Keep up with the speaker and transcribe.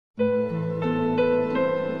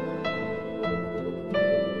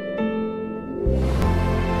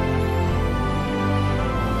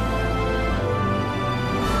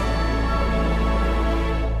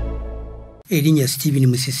Erinya Steven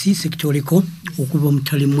Musisi sectoriko okuva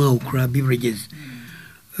mutalimwa okra beverages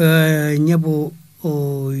nyabo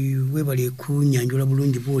webale kunyanjula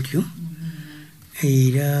bulungi bwotyo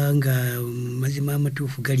era nga mazima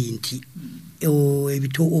amatuufu gali nti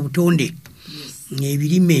obutonde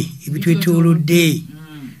ebirime ebitwetoolodde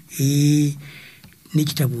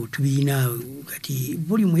n'ekitabo tubirina kati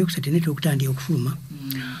volume eyokusatu nete okutandika okufuluma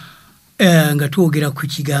nga twogera ku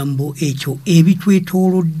kigambo ekyo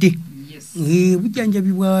ebitwetoolodde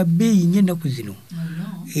bujjanjabi bwa bbeeyi nnyo ennaku zino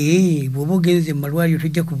bw'oba ogenze mu malwaliro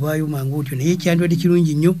tojja kuvaayo mangu otyo naye ekyandibadde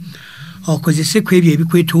kirungi nnyo okozese ku ebyo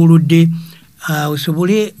ebikwetoolodde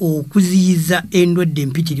osobole okuziyiza endwadde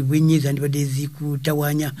empitirivu ennyo ezandibadde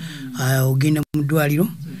ezikutawaanya ogenda mu ddwaliro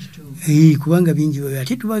kubanga bingi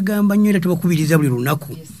ate tubagamba nnyo era tubakubiriza buli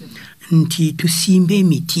lunaku nti tusimbe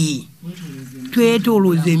emiti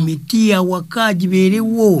twetoolooza emiti awaka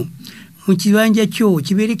gibeerewo mu kibanja kyo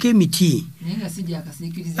kibeereko emiti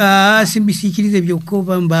simbisiikirize byokka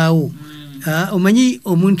oba mbaawo omanyi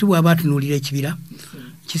omuntu bw'aba atunuulira ekibira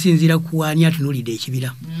kisinziira ku ani atunuulidde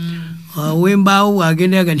ekibira wembaawo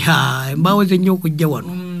wagenda yagani embaawo zennya okujja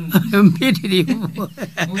wano mpitirivu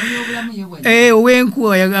owenku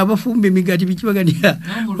abafumba emigati bikibaganira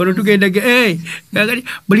ono tugenda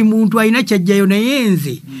buli muntu alina kyajjayo naye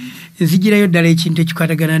nze nzigirayo ddala ekintu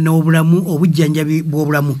ekikwatagana n'obulamu obujjanjabi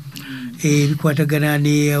bw'obulamu bikwatagana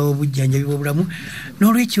n'obujjanjabi bw'obulamu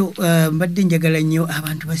n'olwekyo mbadde njagala nnyo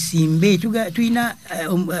abantu basimbe tulina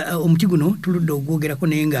omuti guno tuludde ogwogerako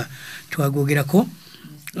naye nga twagwogerako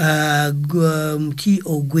muti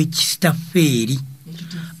ogw'ekitafeeri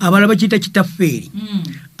abalala bakiyita kitafeeri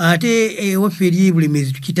ate ewaffe eri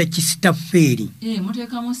ebulemezi tukiyita kisitafeeri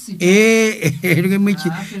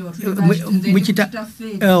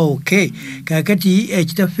kakati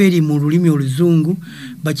ekitafeeri mu lulimi oluzungu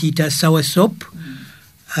bakiyita soursop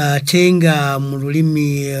ate nga mu lulimi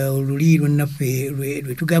oluli lwennaffe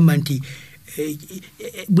lwe tugamba nti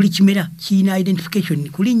buli kimera kiyina identification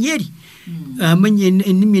ku linnya eri amanyi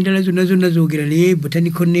ennimi endala zonna zoogera naye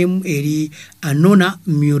botanical name eri Annona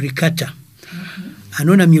muricata.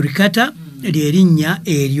 Annona muricata lyerinnya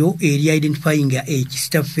eryo eri identifying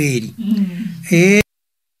ekisitafeeri.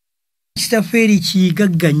 Ekisitafeeri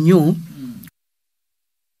kigagga nnyo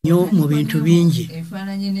mu bintu bingi.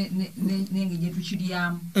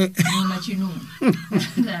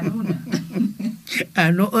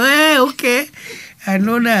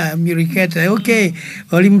 Annona muricata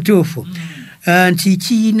oli mutuufu nti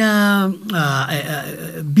kiyina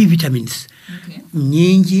B vitamins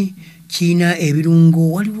nyingi, kiyina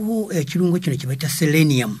ebirungo, waliwo ekirungo kino kye bayita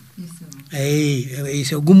selenium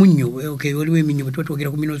ogumu nnyo waliwo eminnyo bwe tuba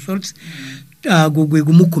twogera ku mineral salts gwe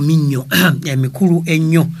gumu ku minnyo emikulu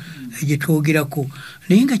ennyo gye twogerako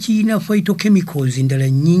naye nga kiyina phytochemicals endala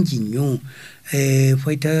nnyingi nnyo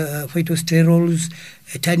phytosterols,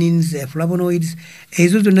 tannins, flavonoids,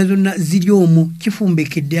 ezo zonna ziri omwo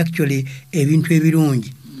kifumbekedde actually ebintu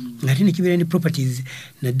ebirungi ngate ne kibeera ne properties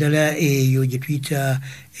naddala eyo gye tuyita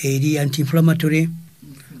eri anti-inflammatory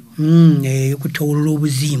okutawulula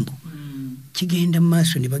obuzimbu kigenda mu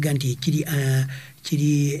maaso ne baga nti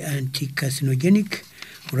kiri anti-carcinogenic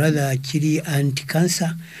rather kiri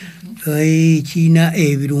anti-cancer kirina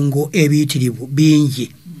ebirungo ebiyitirivu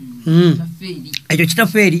bingi ekyo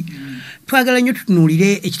kitafeeri twagala nnyo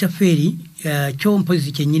tutunuulire ekitafeeri kyo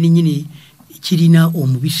mpozi kyennyininyini kirina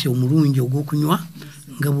omubisi omulungi ogw'okunywa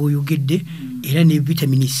nga bw'oyogedde era ne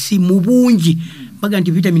vitamini C mu bungi baga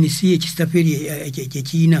nti vitamini C ekitafeeri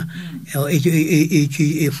kyekirina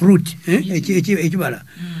fruit ekibala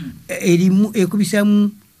erimu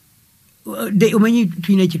ekubisaamu omanyi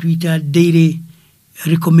tulina ekituyita daily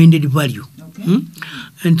recommended value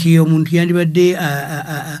nti omuntu yandibadde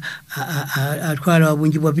atwala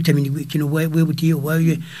obungi bwa vitamini kino bwe buti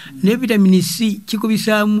obwaye ne vitamini C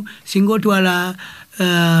kikubisaamu singa otwala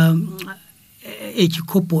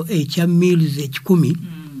ekikopo ekya mils 10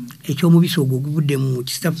 eky'omubisi ogwo oguvudde mu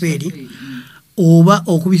kisitafeeri oba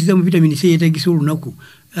okubisiza mu vitamini C yeetagisa olunaku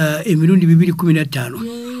emirundi 215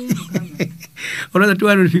 olwaza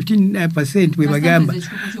 215% bwe bagamba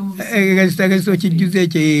kasitagasa okijjuza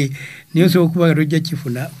ekyo naye osobola okuba nga tojja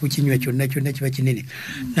kifuna ku kinywa kyonna kiba kinene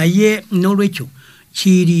naye n'olwekyo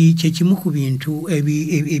kiri kyekimu ku bintu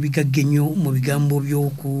ebigagga ennyo mu bigambo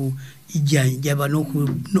by'okujjanjaba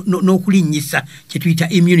n'okulinnyisa kye tuyita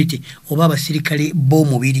immunity oba abasirikale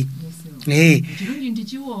b'omubiri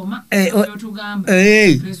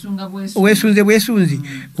weesunze bwesunzi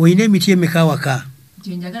olina emiti emeka awaka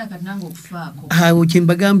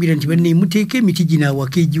kyembagambira nti banne muteeke emiti gino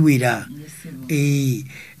awaka egiwera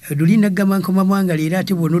Dulina gama nkoma mwanga lera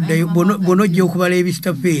ate bonojja okubala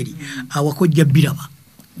ebisitafeeri awakojja biraba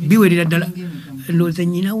biwerera ddala ndowooza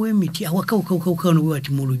nnyina w'emiti awakawukawukawukano bwe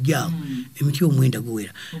bati mu lujjaawo emiti omwenda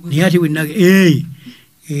guwera naye ate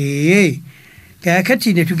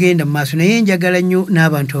kakati ne tugenda mu maaso naye njagala nnyo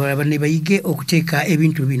n'abantu abalala ne bayige okuteeka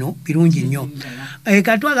ebintu bino birungi nnyo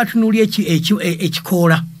katwaga tunuulya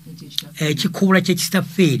ekikoola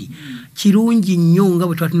ky'ekisitafeeri kirungi nnyo nga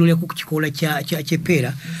bwe twatunuulira ku kikoola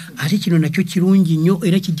ky'eppeera ate kino nakyo kirungi nnyo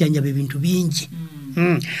era kijjanjaba ebintu bingi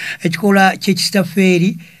ekikoola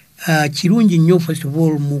ky'ekisitafeeri kirungi nnyo first of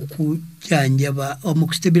all mu kujjanjaba mu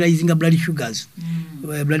kustabilizinga blood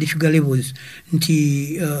sugar levels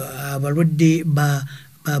nti abalwadde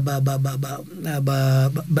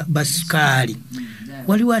ba sukaali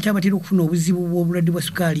waliwo ate abatera okufuna obuzibu bw'obulwadde bwa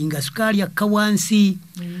sukaali nga sukaali akka wansi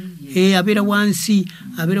abeera wansi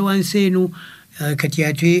eno kati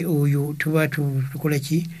ate oyo tuba tukola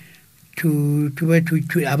ki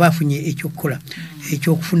aba afunye ekyokukola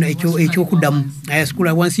ekyokufuna ekyokuddamu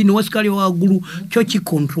ayasukula wansi nowa sukaali wawaggulu kyo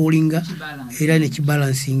kikontrolinga era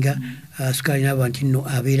nekibalansinga sukaali n'aba nti nno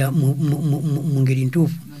abeera mu ngeri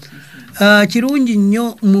ntuufu. Kirungi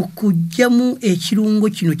nnyo mu kuggyamu ekirungo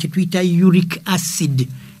kino kye tuyita uric acid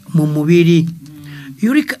mu mubiri.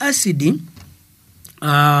 Uric acid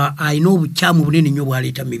alina obukyamu bunene nnyo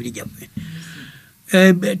bwaleeta mu mibiri gyaffe.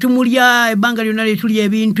 Tumulya ebbanga lyonna tulya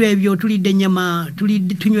ebintu ebyo, tulidde ennyama,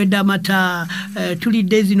 tunywedde amata,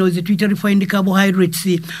 tulidde zino ze tuyita refined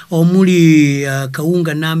carbohydrates omuli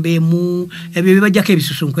kawunga nambeemu, ebyo bye bajjako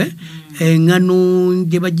ebisusunkwe, eŋŋano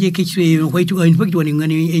gye bajjeeko infact wano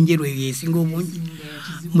eŋŋano enjeru eyo esinga obungi.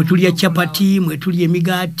 Mwe tulya chapati, mwe tulya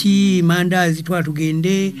emigaati, mandaazi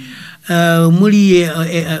twatugende, muli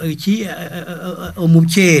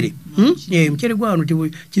omuceere. Omuceere gwano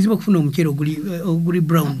kizibu okufuna omuceere oguli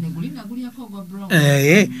brown.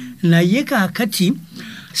 Naye kaakati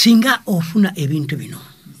singa ofuna ebintu bino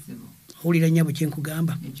owulira nnyabo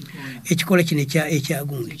kyenkugamba ekikola kino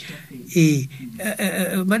ekyagundi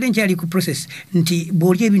mbadde nkyali ku process nti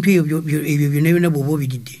bw'olya ebintu ebyo byonna byonna bw'oba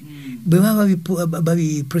obiridde bwe baba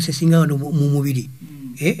babiprocessinga wano mu mubiri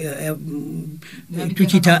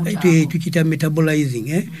tukita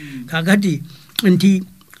metabolizing kakati nti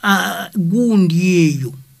gundi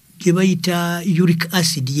eyo gye bayita uric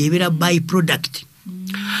acid yebeera by product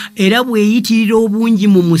era bweyitirira obungi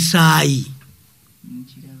mu musaayi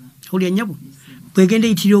olya nnyabo bwegenda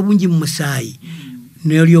eyitirira obungi mu musaayi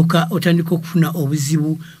nolyoka otandika okufuna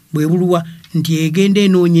obuzibu bwebuluwa nti egenda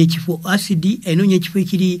enoonya ekifo acid enoonya ekifo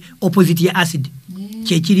ekiri opposite ya acid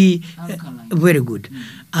kyekiri very good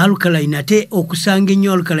alkaline. Ate okusanga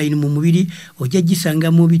ennyo alkaline mu mubiri ojja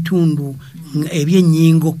gisanga mu bitundu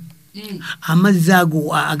ebyennyingo amazzi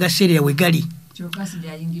ago agaseerera we gali.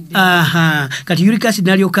 Kati uric acid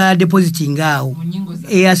nalyoka depositing awo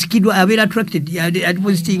asikidwa abeera attracted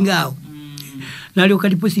depositing awo nalyoka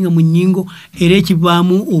depositinga mu nnyingo era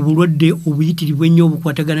ekivaamu obulwadde obuyitirivu ennyo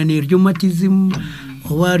obukwatagana ne rheumatism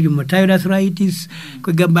oba rheumatoid arthritis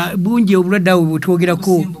kwegamba bungi obulwadde awo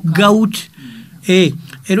bwetwogerako gout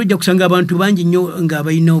era ojja kusanga abantu bangi nnyo nga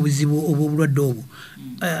balina obuzibu obw'obulwadde obwo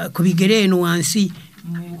ku bigere eno wansi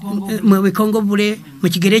mu bikongobule mu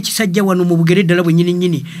kigere ekisajja wano mu bugere ddala bwennyini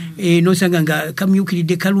nnyini nosanga nga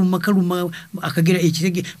kamyukiridde kaluma akagera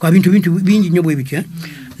ekisege kwa bintu bingi nnyo bwe bityo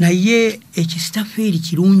naye ekisitafeeri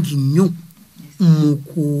kirungi nnyo mu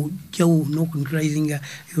kujjawo n'okuneutralizinga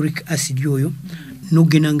uric acid oyo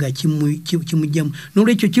n'ogenda nga kimugjamu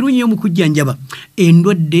n'olwekyo kirungi nnyo mu kujjanjaba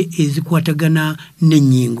endwadde ezikwatagana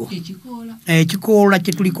n'ennyingo. Ekikoola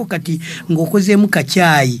kye tuliko kati ng'okozeemu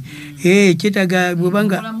kacaayi kyetaaga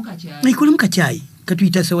bwebanga ikolemu kacaayi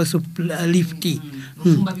katuyita sawa lift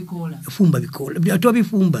fumba bikoola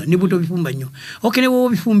tobifumba ne butobifumba nnyo ne bwoba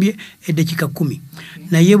obifumbye eddakiika 10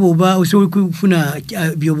 naye bw'oba osobola kufuna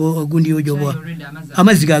gundi ojoba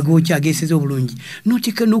amazzi gagokya ageeseza obulungi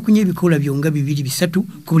n'oteeka n'okunywa ebikoola byonga 2-3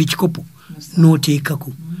 ku buli kikopo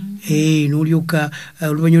n'oteekako n'olyoka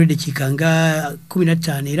oluvannyuma lw'eddakiika nga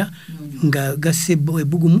 15 era nga gasse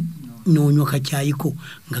ebbugumu n'onywa kakyayiko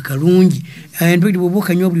nga kalungi. Entwali bw'oba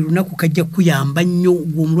okanywa buli lunaku kajja kuyamba nnyo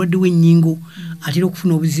gw'omulwadde w'ennyingo atera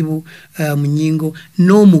okufuna obuzibu mu nnyingo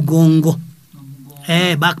n'omugongo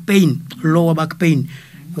back pain, lower back pain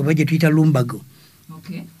oba gye tuyita lumbago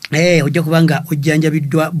ojja kubanga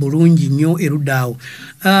ojjanjabiddwa bulungi nnyo erudda awo.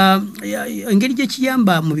 Engeri gye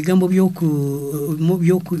kiyamba mu bigambo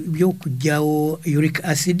by'okuggyawo uric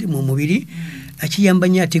acid mu mubiri akiyamba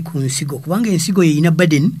nnyo ate ku nsigo kubanga ensigo yeyina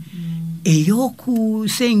burden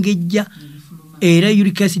ey'okusengejja era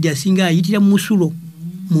uric acid asinga ayitira mu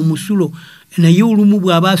musulo naye olumu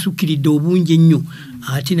bw'aba asukkiridde obungi ennyo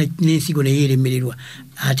ate n'ensigo naye eremererwa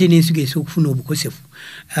ate n'ensigo esobola okufuna obukosefu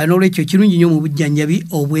n'olwekyo kirungi nnyo mu bujjanjabi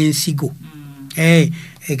obw'ensigo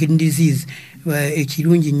kidney disease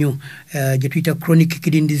ekirungi nnyo gye tuyita chronic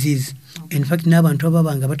kidney disease. In fact n'abantu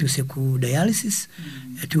ababa nga batuuse ku dialysis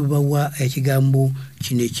tubawa ekigambo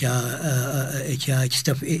kino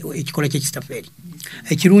ekikola ky'ekitafeeri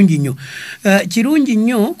ekirungi nnyo kirungi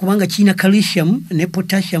nnyo kubanga kirina calcium ne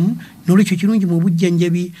potassium n'olwekyo kirungi mu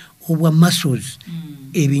bujjanjabi obwa muscles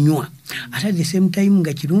ebinywa ate at the same time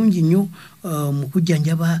nga kirungi nnyo mu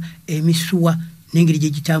kujjanjaba emisuwa n'engeri gye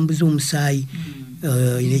gitambuza omusaayi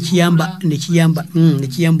nekiyamba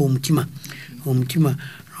omutima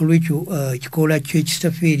olwekyo ekikoola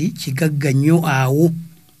ky'ekitafeeri kigagga nnyo awo.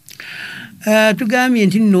 Tugambye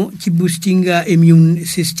nti nno kiboostinga immune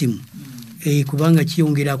system kubanga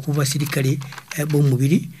kiyongera ku basirikale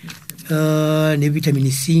b'omubiri ne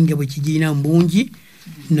vitamini C nga bwe kigirina mbungi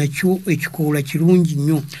nakyo ekikoola kirungi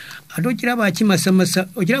nnyo ate okiraba kimasamasa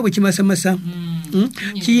okiraba bwe kimasamasa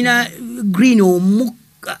kirina green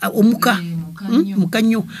omuka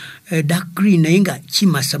nnyo dark green naye nga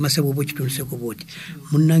kimasamasa bw'oba okitondeseko bwoti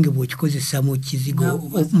munnange bw'okikozesa mu kizigo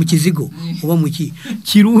oba muki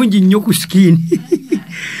kirungi nnyo ku skin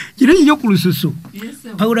kirungi nnyo ku lususu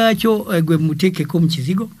pawulo yakyo gwe muteekeko mu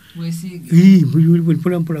kizigo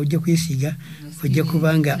mpolampola ojja kwesiiga ojja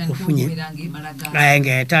kubanga ofunye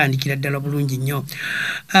nga yatandikira ddala bulungi nnyo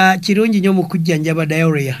kirungi nnyo mu kujjanjaba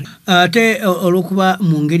diarrhea ate olw'okuba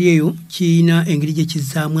mu ngeri eyo kirina engeri gye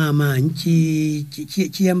kizzaamu amaanyi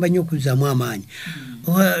kiyamba nnyo okuzzaamu amaanyi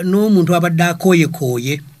n'omuntu abadde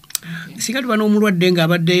akooyekooye singa tuba n'omulwadde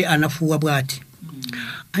ng'abadde anafuuwa bw'ati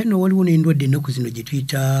aye no waliwo n'endwadde ennaku zino gye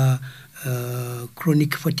tuyita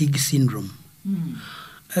chronic fatigue syndrome.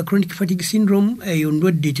 Chronic fatigue syndrome eyo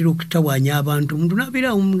ndwadde etera okutawaanya abantu omuntu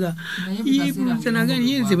nabeerawo nga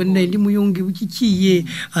yenze bannaye ndi muyonge bukikiye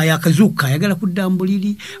akazuuka ayagala kudda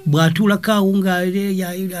mbuliri bw'atuulako awo nga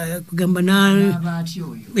kugamba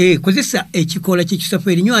kozesa ekikoola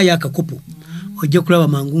ky'ekitafeeri nywayo akakopo ojja kulaba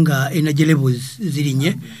mangu nga energy levels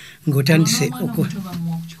zirinnye ng'otandise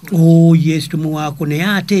yes tumuwaako naye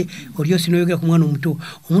ate oli osi noyogera ku mwana omuto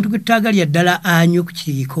omuntu gwe tutaagalya ddala anywe ku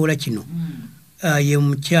kikoola kino ye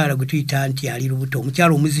mukyala gwe tuyita nti ali lubuto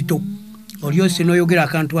omukyala omuzito oli ose noyogera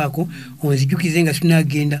akantu ako onzijukize nga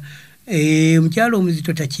sinagenda omukyala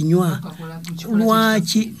omuzito takinywa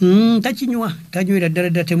lwaki takinywa tanywera ddala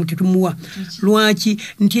ddala temutitumuwa lwaki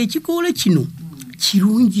nti ekikoola kino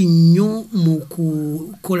kirungi nnyo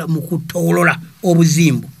mu kutoolola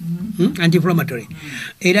obuzimbu anti-inflammatory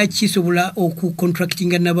era kisobola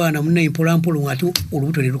okucontractinga n'abaana munaye mpolampola ate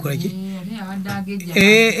olubuto ne lukola ki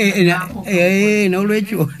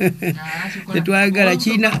n'olwekyo tetwagala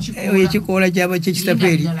kirina ekikoola kyaba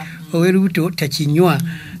ky'ekitafeeri ow'erubuto takinywa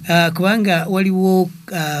kubanga waliwo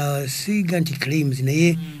siga nti claims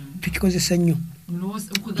naye tukikozesa nnyo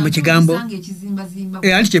mu kigambo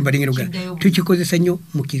anti kyembalingerogana tukikozesa nnyo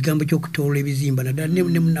mu kigambo ky'okutoola ebizimba naddala ne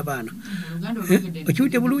munnabaana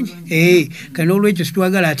okiwudde bulungi kale n'olwekyo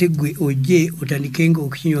situwagala ate gwe ojje otandikenga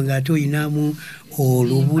okukinywa ng'ate oyinamu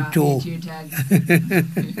olubuto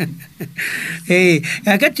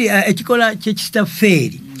kakati ekikola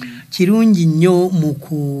ky'ekitafeeri kirungi nnyo mu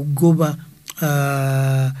kugoba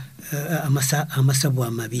amasavu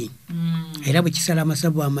amabi era bwe kisala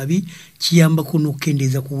amasavu amabi kiyambako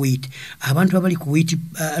n'okukendeeza ku weight abantu abali ku weight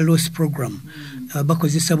loss program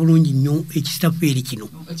bakozesa bulungi nnyo ekitafeeri kino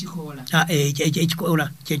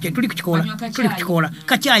tuli kukikoola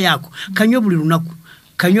kacyayi ako kanywe buli lunaku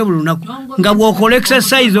nga bw'okola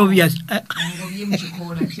exercise obvious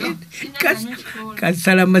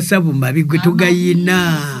kasala amasavu mabi gwe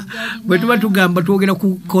tugayina bwe tuba tugamba twogera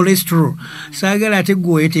ku cholesterol saagala ate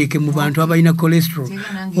gweweteeke mu bantu abalina cholesterol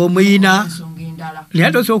omuyina naye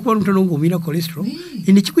ate osobola okuba omutono ng'omuyina cholesterol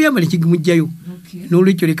nekikuyamba nekigimugjayo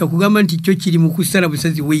n'olwekyo leka kugamba nti kyo kiri mu kusala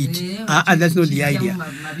busazi weight that's not the idea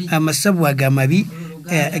amasavu ago amabi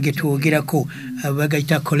ge twogerako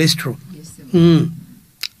bagayita cholesterol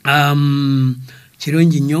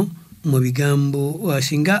kirungi nnyo mu bigambo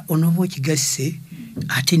singa onooba okigasse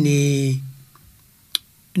ate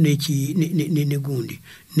negundi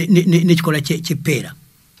nekikola kyeppeera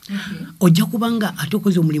ojja kubanga ate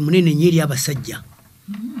okoze omulimu munene nnyo eri abasajja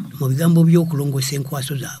mu bigambo by'okulongoosa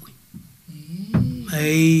enkwaso zaabwe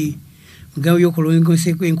bigambo by'okulongoosa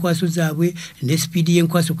enkwaso zaabwe ne sipiidi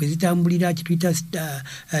y'enkwaso kwe zitambulira kituyita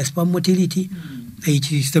sperm motility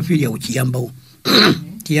ekitafeeri awo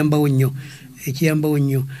kiyambawo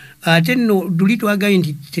nnyo ate nno luli twagaye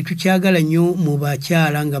nti tetukyagala nnyo mu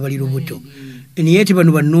bakyala nga bali lubuto naye ate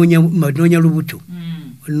bano banoonya lubuto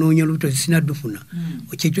onoonya olubuto sinaddufuna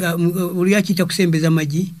oli akiyita kusembeza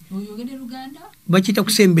amagi bakiyita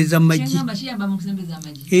kusembeza amagi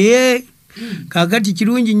kakati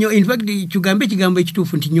kirungi nnyo in fact tugambe ekigambo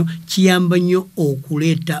ekituufu nti nnyo kiyamba nnyo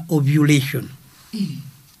okuleeta ovulation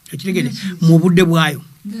ekitegere mu budde bwayo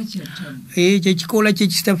kyekikoola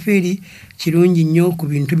kyekitafeeri kirungi nnyo ku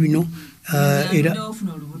bintu bino era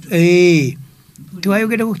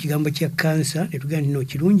tewayogerako ku kigambo kya cancer netugamba nti no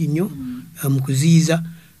kirungi nnyo mu kuziyiza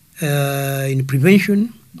in prevention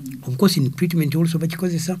of course in treatment also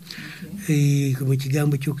bakikozesa mu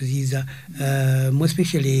kigambo ky'okuziyiza more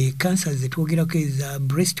especially cancers zetwogerako eza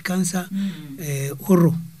breast cancer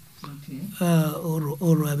oral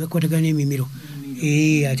abakwatagana n'emimiro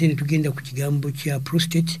ate netugenda ku kigambo kya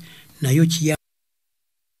prostate nayo kiyamba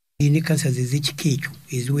ne cancers ez'ekika ekyo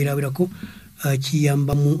eziwerawerako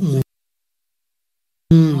kiyamba mu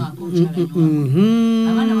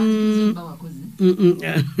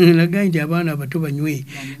nagaye nti abaana abato banywe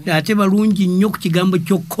ate balungi nnyo ku kigambo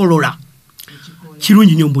ky'okukolola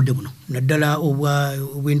kirungi nnyo mu budde buno naddala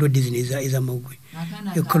obw'endwadde zino ez'amawugwe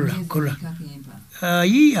ekolola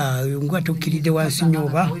ngwate okkiridde wansi nnyo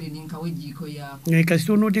oba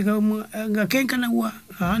kasita onooteeka nga kenkanawa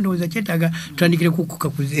ndowooza kyetaaga tutandikire kukuka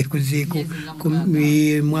kuzeeko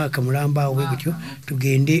mwaka mulamba bwe gutyo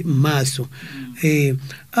tugende mu maaso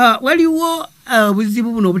waliwo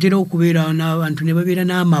obuzibu buno obutera okubeera n'abantu ne babeera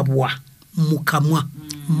n'amabwa mu kamwa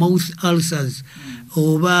mouth ulcers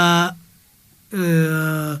oba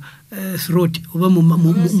throat oba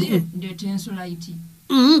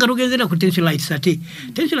nga tugenzera ku tonsillitis ate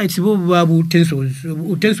tonsillitis bo buba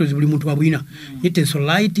utensils buli muntu abulina ye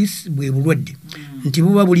tonsillitis bwe bulwadde nti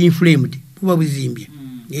buba buli inflamed buba buzimbye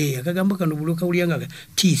akagambo kano buli okawulyanga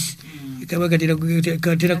tis kaba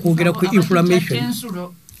katera kwogera ku inflammation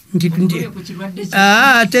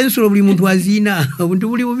tensulo buli muntu azina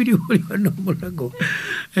obuntu buli bubiri buli wanoomulago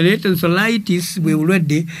naye tonsillitis bwe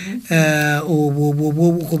bulwadde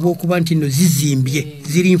obwokuba nti no zizimbye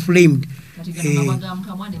ziri inflamed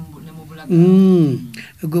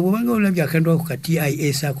gwe bwobanga olabye akantu ako ka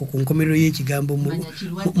TIS ako ku nkomerero y'ekigambo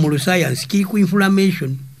mu lusayansi kiri ku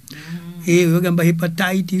inflammation bagamba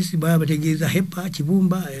hepatitis bategeeza hepa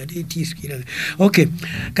kibumba ate tis kirala okay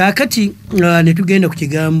kakati netugenda ku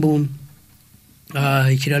kigambo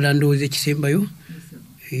ekirala ndowooza ekisembayo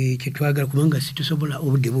kyetwagala kubanga situsobola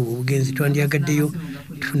obudde bwo obugenzi twandyagaddeyo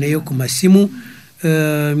tufuneyo ku masimu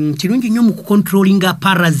kirungi nnyo mu kucontrollinga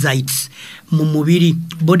parasites mu mubiri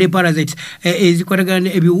body parasites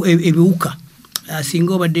ezikwatagana ebiwuka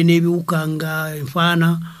singa obadde n'ebiwuka nga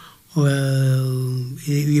enfaana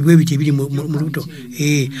ebwebiti ebiri mu lubuto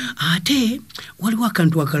ate waliwo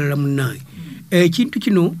akantu akalala munnaye ekintu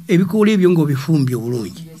kino ebikoola ebyo ng'obifumbye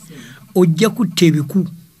obulungi ojja kutta ebiku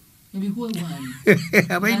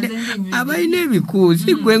abalina ebiku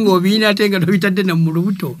si gwe ng'obiina ate nga tobitadde na mu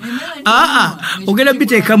lubuto ogenda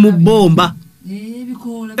biteeka mu bbomba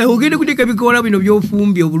ogenda kuteeka ebikoola bino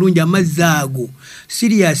byofumbye obulungi amazzi ago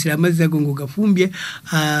sirias amazzi ago ng'ogafumbye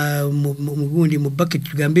mugundi mu bucket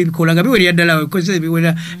tugambe ebikoola nga biwerera ddala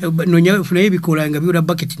biwera funayo ebikoola nga biwera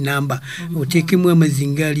bucket namba oteekemu amazzi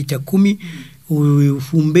nga lita 10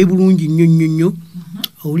 ofumbe bulungi nnyo nnyo nnyo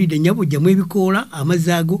owulidde nyabo ojjamu ebikoola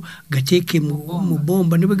amazzi ago gateeke mu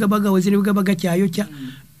bbomba ne bwe gaba gawoze ne bwe gaba gakyayokya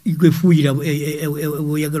gwe fuuyira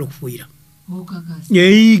oyagala okufuuyira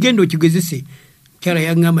genda okigezese kyala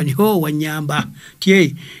yaŋŋamba ni wanyamba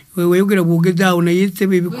tye weyogera bwogezaawo naye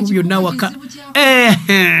sebe ebiku byonna waka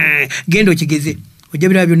genda okigeze ojja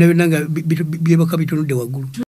biraba byonna byonna nga byebaka bitunudde waggulu